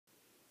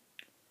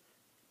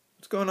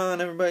What's going on,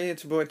 everybody?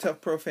 It's your boy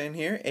TUFprofan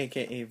here,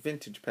 aka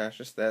Vintage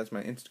Pashas. That is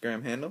my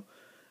Instagram handle,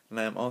 and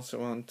I'm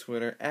also on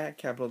Twitter at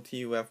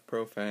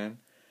TUFprofan.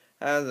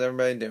 How's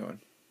everybody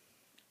doing?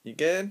 You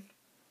good?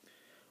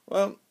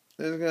 Well,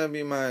 this is gonna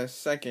be my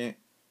second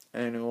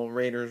annual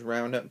Raiders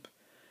roundup,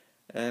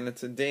 and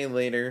it's a day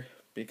later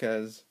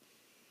because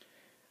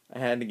I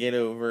had to get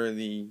over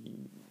the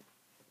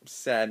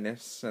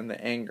sadness and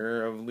the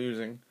anger of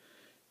losing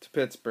to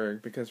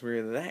Pittsburgh because we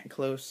were that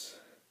close.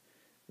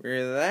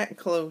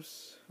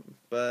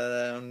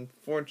 But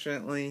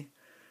unfortunately,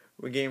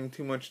 we gave him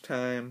too much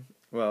time.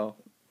 Well,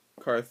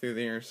 Carr threw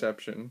the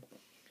interception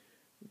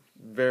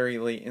very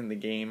late in the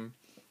game,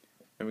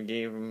 and we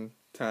gave him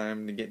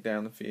time to get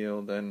down the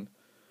field and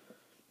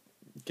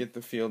get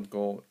the field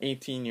goal.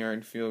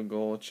 18-yard field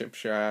goal, chip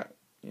shot,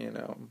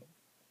 and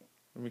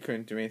we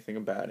couldn't do anything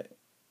about it.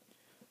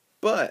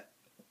 But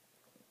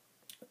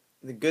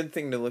the good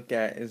thing to look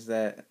at is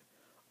that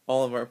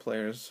all of our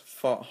players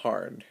fought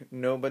hard.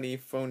 Nobody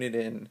phoned it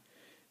in.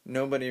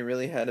 Nobody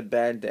really had a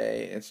bad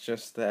day. It's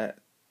just that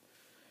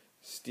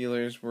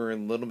Steelers were a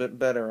little bit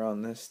better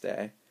on this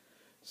day.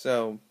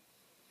 So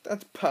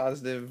that's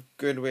positive.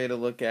 Good way to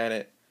look at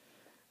it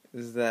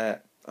is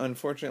that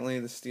unfortunately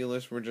the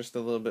Steelers were just a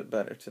little bit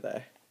better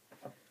today.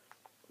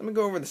 Let me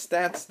go over the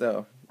stats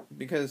though,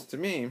 because to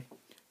me,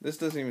 this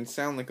doesn't even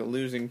sound like a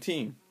losing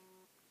team.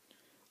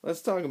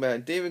 Let's talk about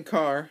it. David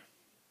Carr,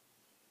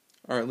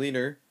 our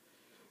leader,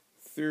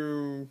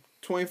 threw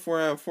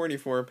 24 out of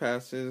 44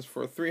 passes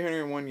for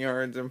 301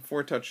 yards and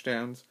 4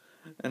 touchdowns,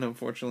 and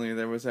unfortunately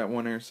there was that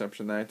one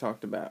interception that I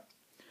talked about.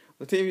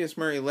 Latavius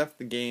Murray left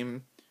the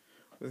game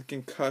with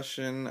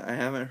concussion. I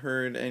haven't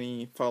heard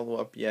any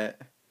follow-up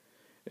yet,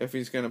 if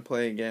he's going to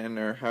play again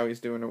or how he's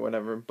doing or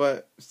whatever,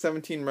 but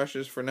 17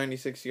 rushes for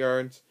 96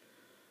 yards,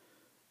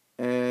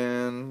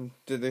 and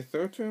did they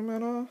throw to him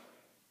at all?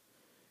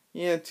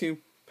 Yeah, 2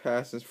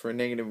 passes for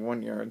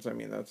 -1 yards. I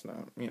mean, that's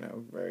not,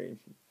 very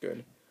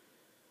good.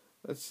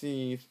 Let's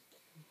see.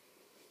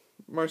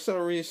 Marcel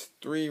Reese,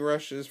 3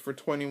 rushes for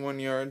 21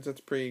 yards. That's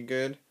pretty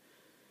good.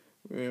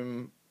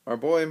 Our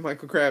boy,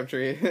 Michael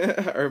Crabtree.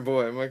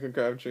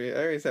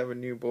 I always have a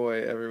new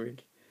boy every week.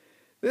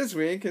 This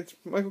week, it's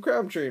Michael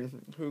Crabtree,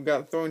 who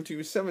got thrown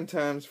to 7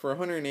 times for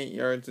 108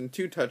 yards and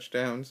 2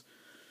 touchdowns.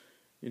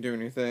 You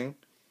doing your thing.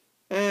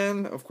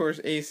 And, of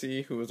course,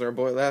 AC, who was our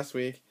boy last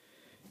week,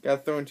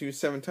 got thrown to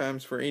 7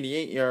 times for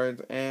 88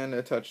 yards and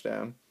a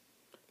touchdown.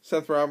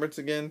 Seth Roberts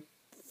again,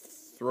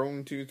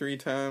 thrown to 3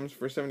 times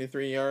for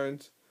 73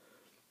 yards.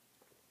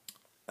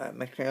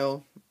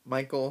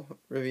 Michael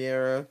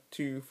Riviera,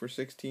 2 for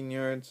 16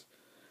 yards.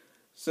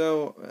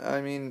 So, I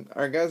mean,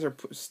 our guys are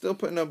still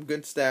putting up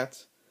good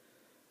stats,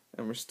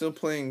 and we're still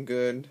playing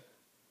good.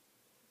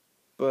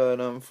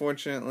 But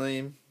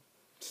unfortunately,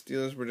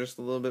 Steelers were just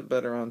a little bit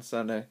better on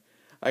Sunday.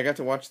 I got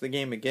to watch the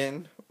game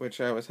again,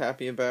 which I was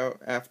happy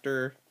about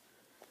after,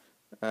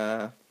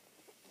 what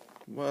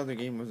other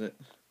game was it?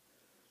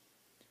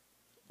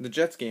 The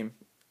Jets game.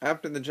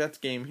 After the Jets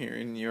game here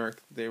in New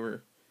York, they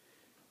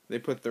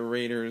put the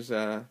Raiders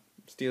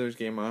Steelers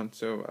game on,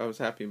 so I was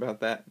happy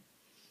about that.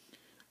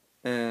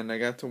 And I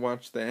got to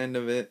watch the end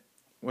of it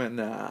when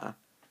the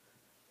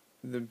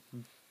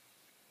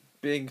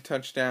big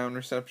touchdown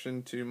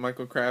reception to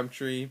Michael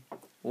Crabtree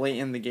late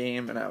in the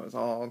game, and I was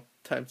all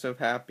types of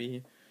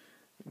happy,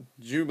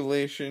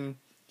 jubilation.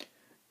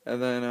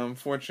 And then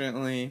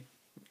unfortunately,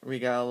 we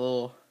got a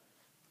little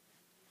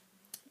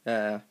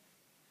Carr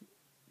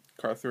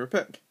threw a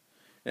pick.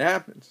 It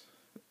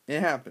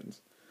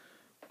happens.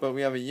 But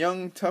we have a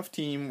young, tough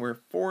team. We're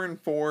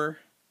 4-4.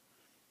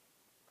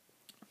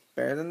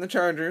 Better than the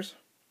Chargers.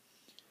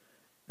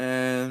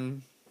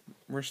 And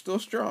we're still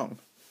strong.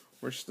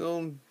 We're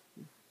still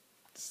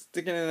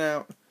sticking it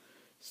out.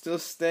 Still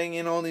staying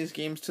in all these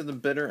games to the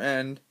bitter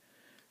end.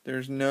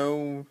 There's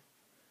no,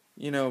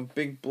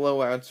 big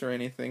blowouts or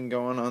anything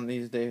going on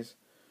these days.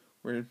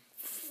 We're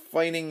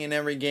fighting in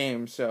every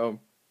game, so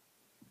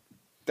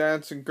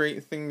that's a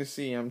great thing to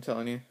see, I'm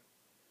telling you.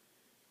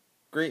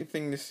 Great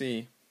thing to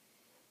see.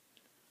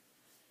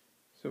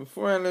 So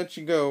before I let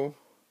you go,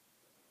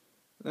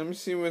 let me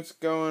see what's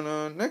going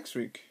on next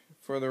week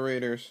for the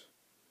Raiders.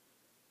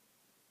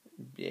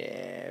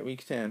 Yeah,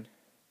 week 10.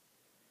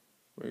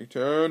 Week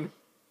 10.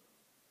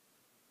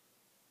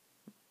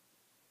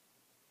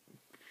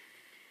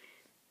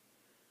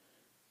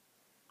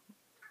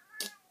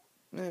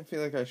 I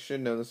feel like I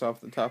should know this off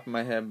the top of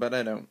my head, but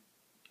I don't.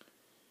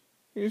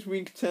 Here's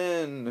week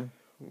 10.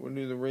 What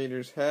do the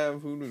Raiders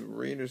have? Who do the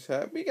Raiders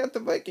have? We got the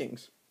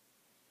Vikings.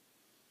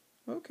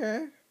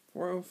 Okay.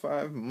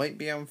 4:05. Might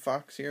be on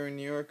Fox here in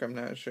New York. I'm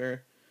not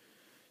sure.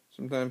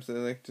 Sometimes they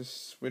like to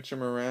switch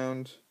them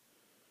around.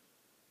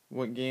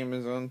 What game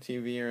is on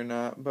TV or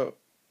not. But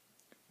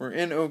we're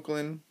in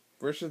Oakland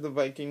versus the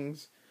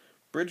Vikings.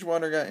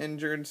 Bridgewater got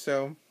injured,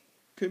 so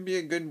could be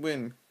a good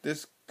win.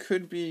 This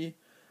could be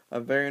a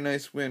very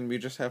nice win. We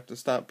just have to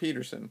stop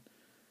Peterson.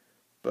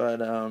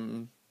 But,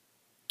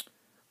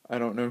 I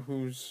don't know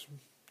who's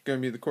going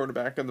to be the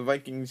quarterback of the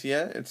Vikings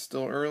yet. It's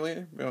still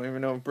early. We don't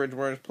even know if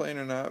Bridgewater's playing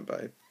or not,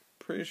 but I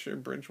pretty sure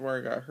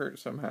Bridgewater got hurt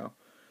somehow.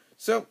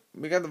 So,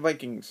 we got the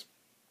Vikings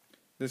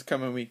this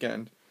coming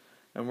weekend.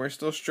 And we're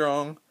still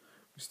strong.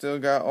 We still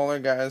got all our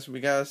guys. We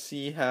got to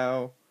see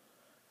how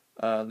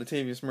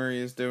Latavius Murray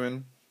is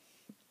doing.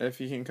 If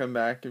he can come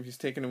back. If he's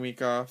taking a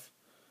week off.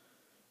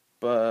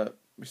 But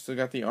we still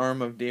got the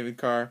arm of David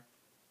Carr.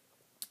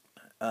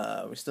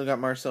 We still got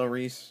Marcel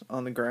Reese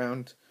on the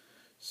ground.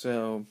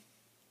 So,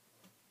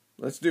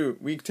 let's do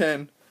it. Week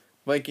 10,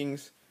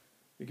 Vikings.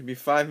 We could be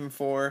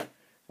 5-4.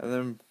 And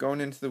then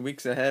going into the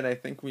weeks ahead, I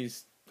think we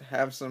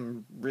have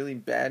some really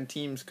bad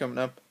teams coming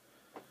up.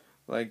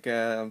 Like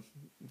the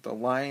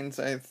Lions,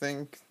 I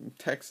think.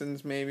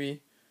 Texans, maybe.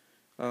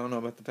 I don't know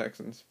about the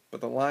Texans. But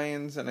the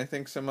Lions and I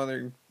think some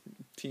other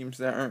teams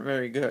that aren't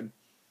very good.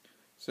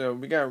 So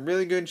we got a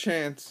really good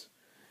chance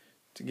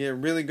to get a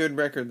really good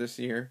record this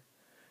year.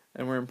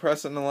 And we're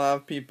impressing a lot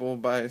of people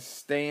by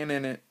staying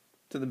in it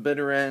to the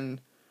bitter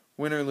end,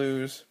 win or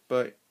lose.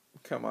 But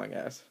come on,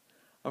 guys.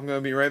 I'm going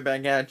to be right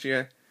back at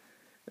you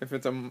if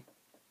it's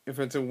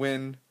a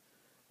win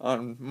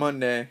on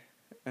Monday.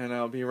 And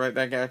I'll be right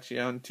back at you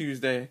on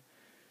Tuesday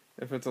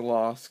if it's a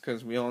loss.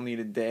 Because we all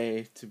need a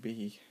day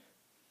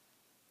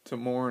to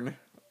mourn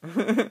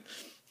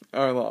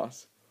our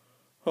loss.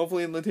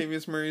 Hopefully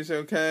Latavius Murray's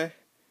okay.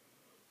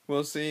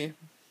 We'll see.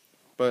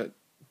 But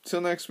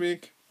till next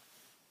week,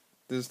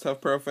 this is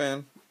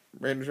TUFprofan,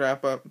 Raiders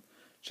Wrap Up.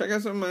 Check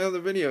out some of my other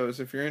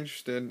videos if you're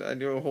interested. I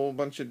do a whole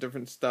bunch of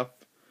different stuff.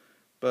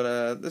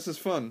 But this is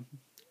fun.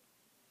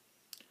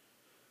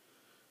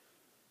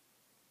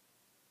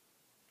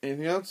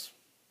 Anything else?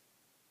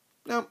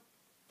 No.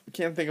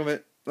 Can't think of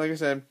it. Like I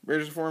said,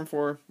 Raiders are 4-4.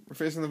 We're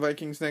facing the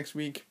Vikings next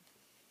week.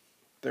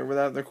 They're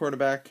without their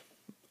quarterback.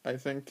 I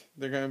think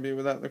they're going to be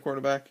without their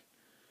quarterback.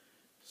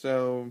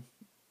 So,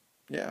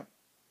 yeah.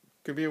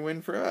 Could be a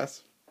win for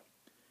us.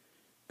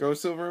 Go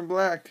silver and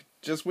black.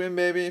 Just win,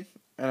 baby.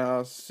 And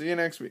I'll see you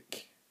next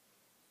week.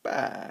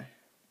 Bye.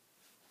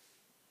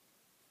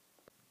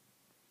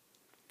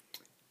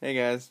 Hey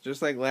guys,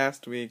 just like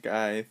last week,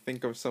 I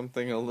think of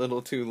something a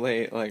little too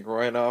late. Like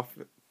right off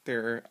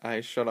there, I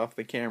shut off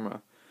the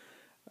camera.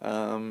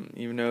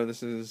 Even though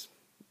this is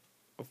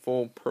a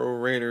full pro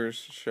Raiders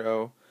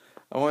show,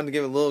 I wanted to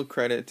give a little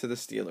credit to the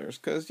Steelers.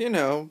 Because,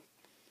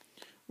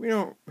 we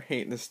don't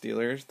hate the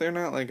Steelers. They're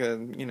not like they're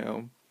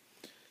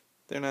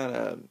not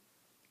a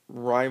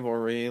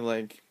rivalry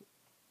like,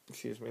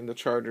 the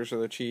Chargers or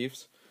the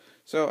Chiefs.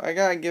 So I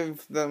gotta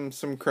give them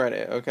some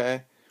credit,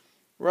 okay?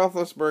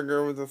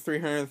 Roethlisberger with the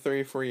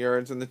 334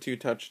 yards and the 2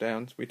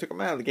 touchdowns. We took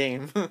him out of the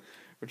game,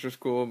 which was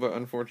cool, but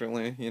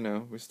unfortunately,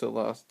 we still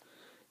lost.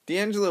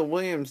 D'Angelo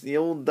Williams, the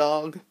old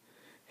dog,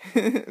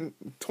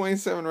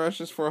 27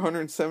 rushes for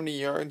 170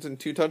 yards and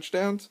 2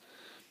 touchdowns.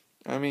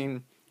 I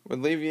mean, with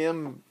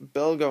Le'Veon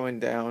Bell going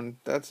down,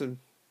 that's a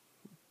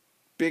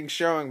big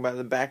showing by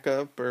the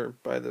backup or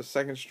by the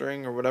second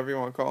string or whatever you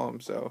want to call him.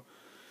 So,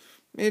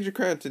 major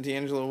credit to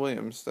D'Angelo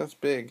Williams. That's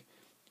big.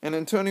 And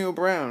Antonio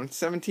Brown,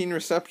 17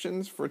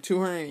 receptions for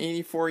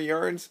 284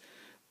 yards.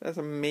 That's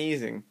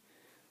amazing.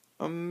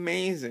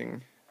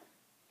 Amazing.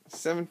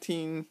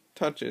 17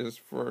 touches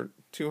for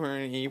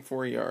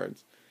 284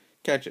 yards.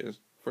 Catches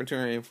for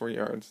 284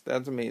 yards.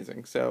 That's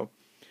amazing. So,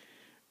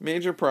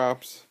 major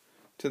props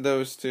to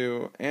those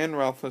two and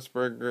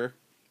Roethlisberger.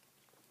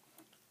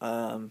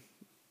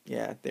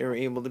 Yeah, they were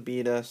able to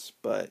beat us,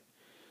 but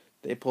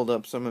they pulled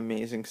up some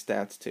amazing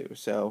stats too.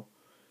 So,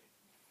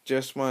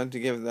 just wanted to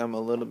give them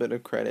a little bit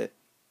of credit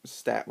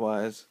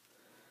stat-wise.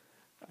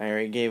 I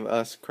already gave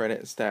us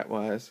credit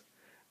stat-wise.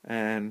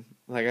 And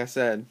like I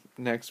said,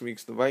 next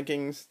week's the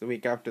Vikings. The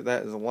week after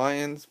that is the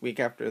Lions. Week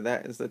after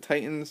that is the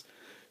Titans.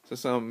 So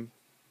some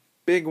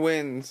big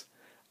wins,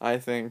 I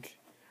think,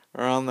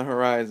 are on the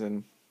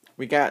horizon.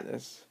 We got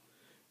this.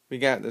 We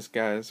got this,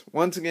 guys.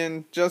 Once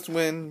again, just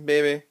win,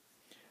 baby.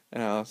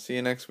 And I'll see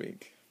you next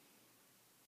week.